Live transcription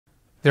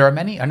There are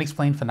many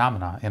unexplained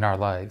phenomena in our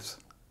lives.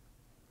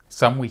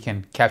 Some we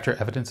can capture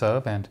evidence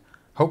of and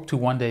hope to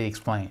one day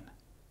explain.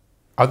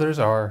 Others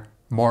are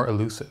more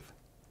elusive.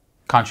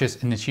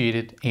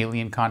 Conscious-initiated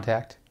alien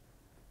contact,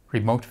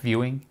 remote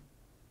viewing,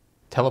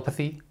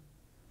 telepathy.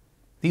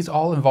 These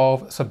all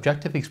involve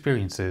subjective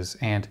experiences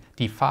and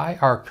defy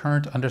our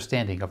current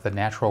understanding of the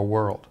natural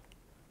world.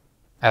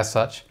 As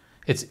such,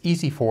 it's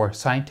easy for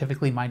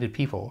scientifically minded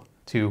people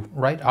to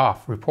write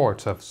off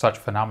reports of such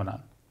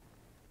phenomena.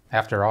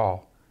 After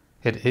all,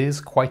 it is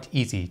quite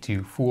easy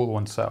to fool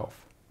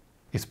oneself,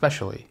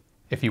 especially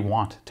if you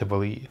want to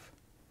believe.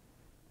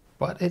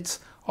 But it's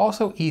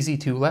also easy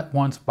to let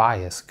one's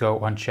bias go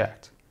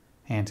unchecked,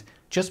 and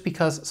just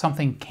because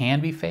something can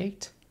be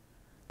faked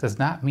does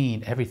not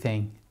mean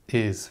everything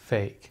is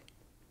fake.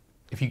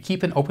 If you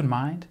keep an open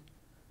mind,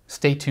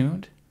 stay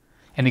tuned,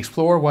 and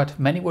explore what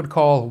many would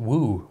call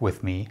woo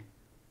with me,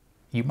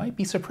 you might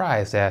be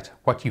surprised at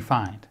what you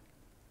find.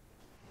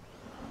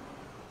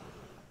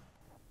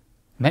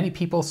 Many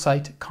people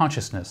cite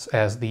consciousness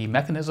as the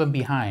mechanism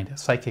behind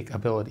psychic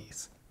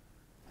abilities.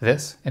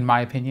 This, in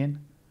my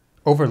opinion,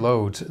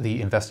 overloads the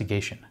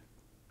investigation.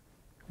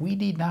 We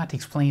need not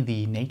explain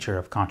the nature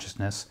of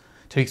consciousness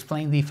to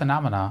explain the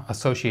phenomena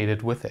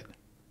associated with it.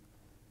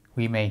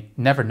 We may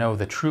never know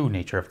the true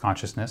nature of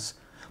consciousness,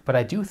 but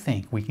I do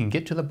think we can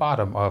get to the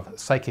bottom of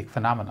psychic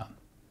phenomena.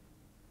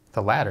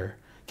 The latter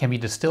can be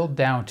distilled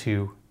down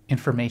to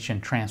information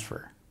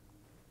transfer.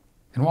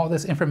 And while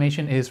this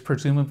information is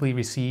presumably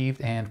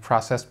received and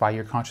processed by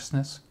your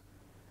consciousness,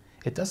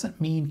 it doesn't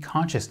mean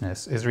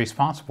consciousness is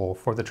responsible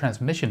for the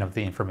transmission of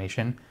the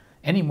information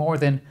any more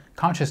than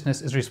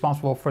consciousness is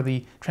responsible for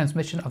the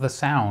transmission of the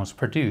sounds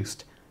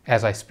produced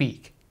as I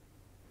speak.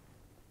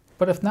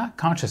 But if not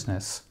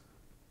consciousness,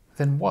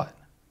 then what?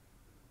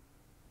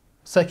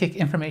 Psychic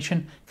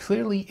information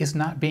clearly is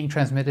not being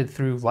transmitted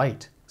through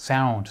light,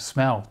 sound,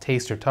 smell,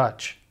 taste, or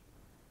touch.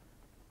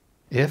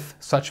 If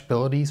such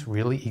abilities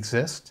really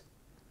exist,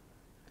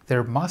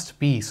 there must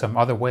be some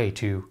other way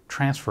to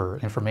transfer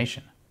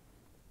information.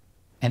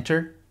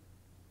 Enter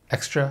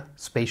extra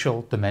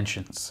spatial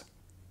dimensions.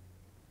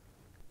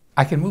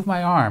 I can move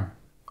my arm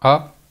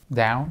up,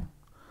 down,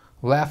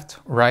 left,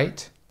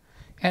 right,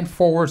 and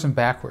forwards and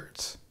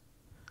backwards.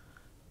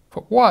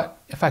 But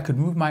what if I could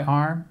move my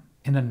arm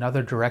in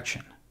another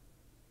direction,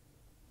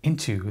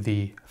 into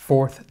the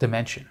fourth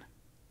dimension?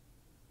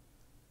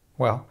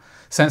 Well,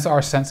 since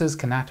our senses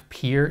cannot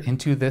peer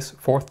into this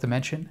fourth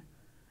dimension,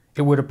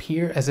 it would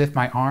appear as if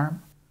my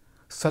arm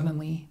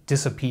suddenly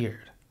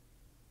disappeared.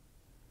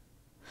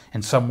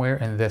 And somewhere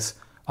in this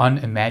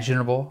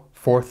unimaginable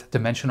fourth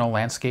dimensional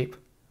landscape,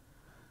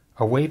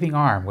 a waving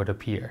arm would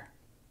appear.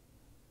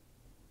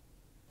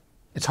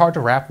 It's hard to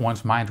wrap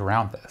one's mind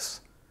around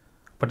this,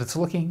 but it's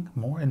looking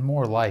more and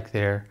more like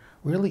there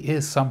really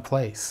is some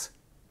place,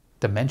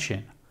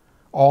 dimension,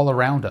 all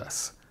around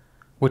us,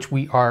 which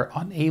we are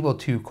unable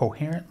to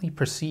coherently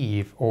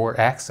perceive or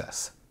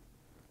access.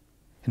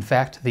 In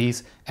fact,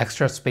 these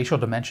extra spatial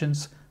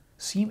dimensions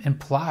seem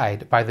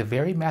implied by the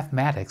very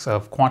mathematics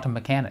of quantum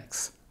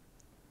mechanics.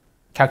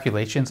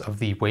 Calculations of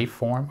the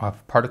waveform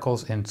of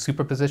particles in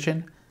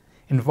superposition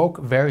invoke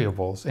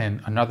variables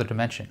in another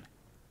dimension,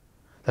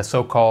 the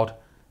so-called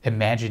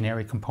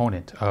imaginary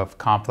component of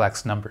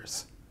complex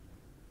numbers.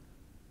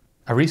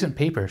 A recent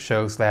paper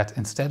shows that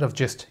instead of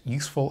just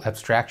useful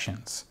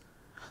abstractions,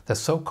 the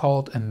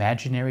so-called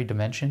imaginary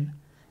dimension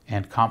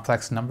and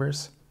complex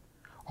numbers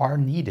are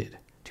needed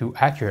to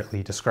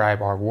accurately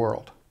describe our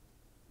world.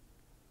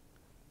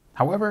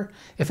 However,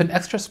 if an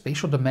extra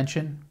spatial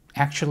dimension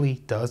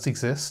actually does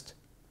exist,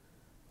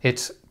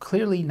 it's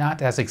clearly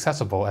not as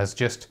accessible as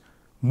just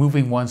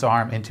moving one's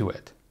arm into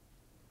it.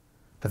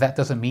 But that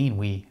doesn't mean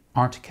we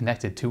aren't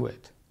connected to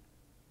it.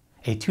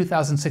 A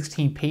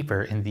 2016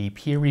 paper in the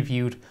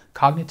peer-reviewed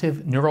Cognitive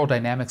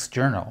Neurodynamics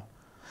journal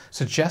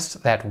suggests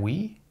that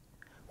we,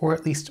 or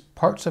at least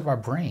parts of our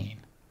brain,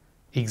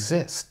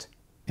 exist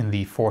in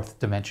the fourth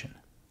dimension.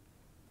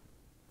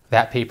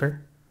 That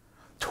paper,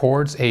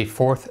 Towards a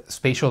Fourth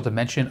Spatial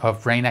Dimension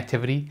of Brain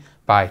Activity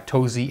by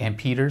Tozzi and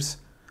Peters,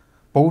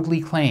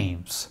 boldly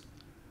claims,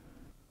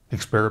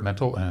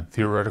 experimental and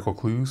theoretical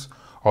clues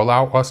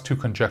allow us to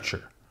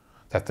conjecture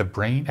that the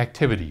brain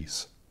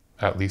activities,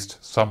 at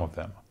least some of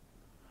them,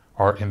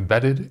 are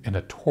embedded in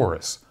a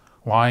torus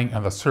lying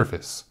on the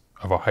surface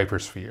of a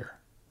hypersphere.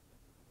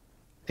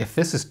 If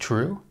this is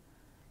true,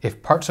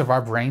 if parts of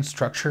our brain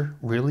structure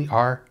really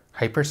are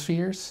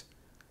hyperspheres,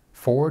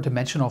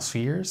 four-dimensional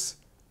spheres,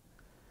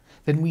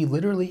 then we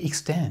literally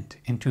extend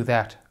into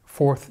that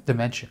fourth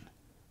dimension.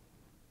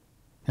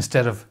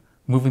 Instead of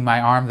moving my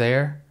arm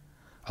there,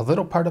 a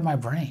little part of my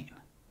brain,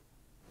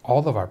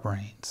 all of our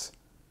brains,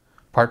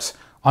 parts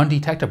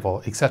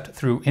undetectable except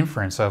through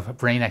inference of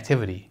brain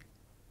activity,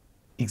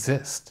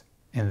 exist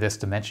in this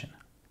dimension.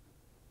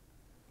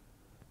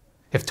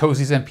 If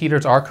Tozzi and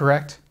Peters are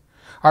correct,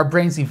 our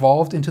brains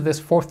evolved into this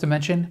fourth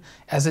dimension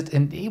as it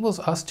enables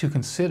us to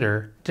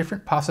consider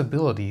different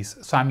possibilities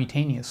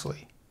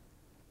simultaneously,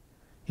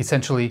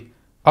 essentially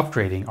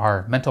upgrading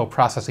our mental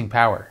processing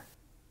power,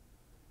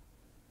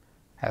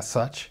 As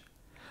such,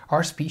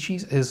 our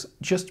species is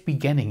just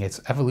beginning its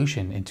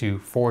evolution into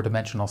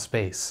four-dimensional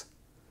space.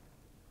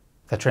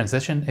 The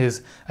transition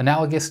is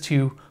analogous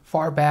to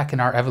far back in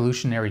our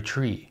evolutionary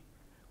tree,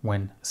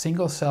 when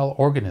single-cell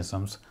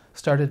organisms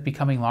started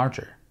becoming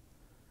larger,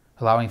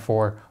 allowing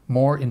for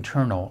more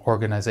internal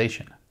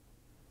organization.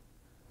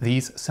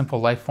 These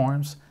simple life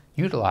forms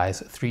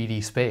utilize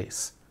 3D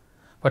space,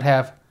 but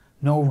have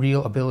no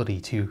real ability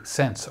to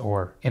sense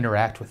or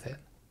interact with it.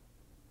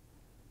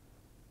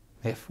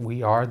 If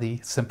we are the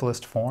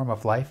simplest form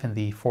of life in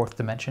the fourth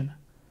dimension,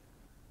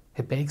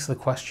 it begs the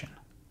question,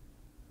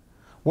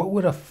 what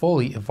would a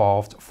fully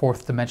evolved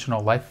fourth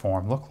dimensional life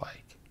form look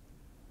like?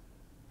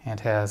 And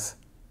has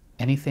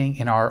anything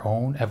in our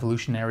own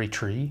evolutionary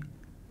tree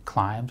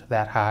climbed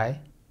that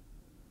high?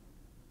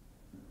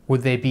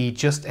 Would they be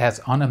just as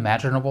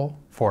unimaginable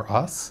for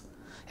us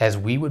as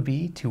we would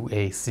be to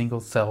a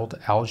single-celled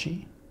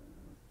algae?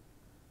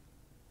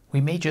 We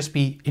may just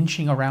be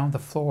inching around the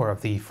floor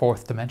of the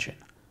fourth dimension,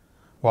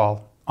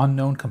 while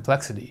unknown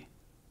complexity,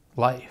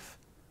 life,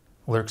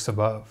 lurks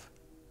above.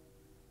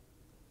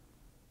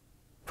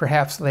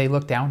 Perhaps they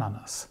look down on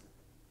us,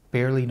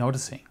 barely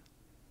noticing,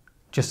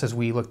 just as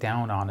we look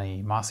down on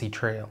a mossy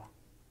trail.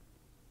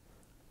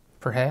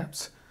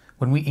 Perhaps,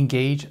 when we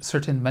engage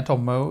certain mental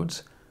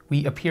modes,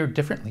 we appear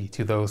differently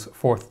to those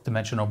fourth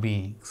dimensional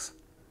beings.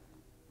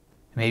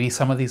 Maybe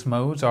some of these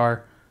modes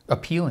are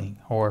appealing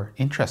or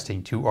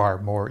interesting to our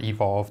more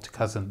evolved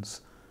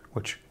cousins,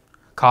 which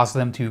cause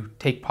them to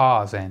take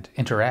pause and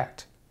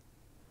interact.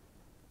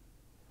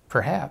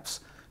 Perhaps,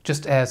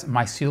 just as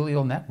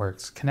mycelial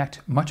networks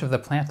connect much of the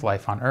plant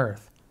life on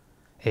Earth,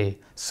 a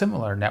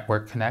similar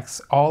network connects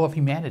all of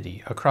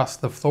humanity across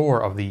the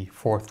floor of the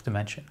fourth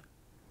dimension,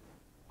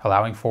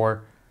 allowing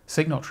for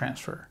signal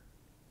transfer,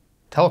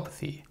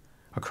 telepathy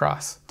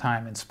across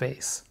time and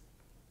space.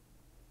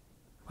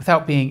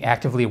 Without being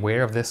actively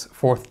aware of this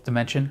fourth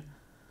dimension,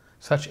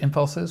 such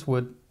impulses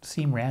would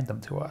seem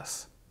random to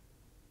us.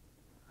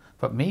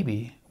 But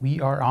maybe we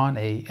are on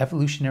an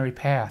evolutionary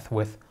path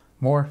with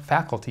more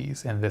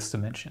faculties in this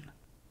dimension.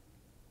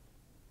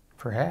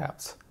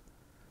 Perhaps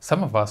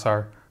some of us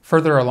are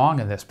further along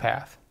in this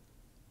path,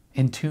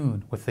 in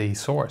tune with the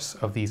source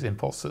of these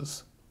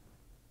impulses.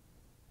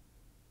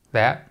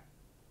 That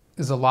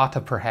is a lot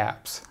of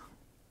perhaps.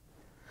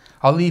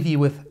 I'll leave you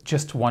with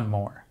just one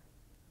more.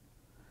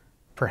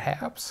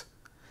 Perhaps,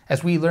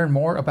 as we learn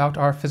more about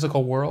our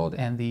physical world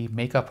and the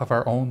makeup of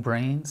our own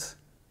brains,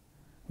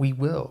 we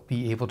will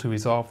be able to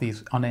resolve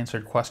these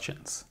unanswered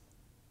questions.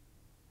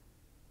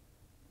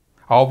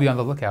 I'll be on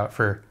the lookout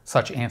for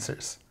such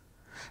answers,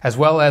 as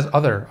well as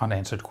other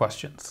unanswered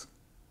questions.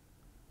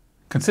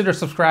 Consider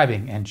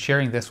subscribing and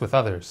sharing this with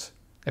others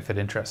if it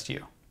interests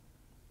you.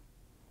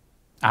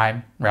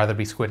 I'm Rather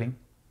Be Squidding.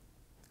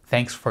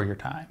 Thanks for your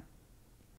time.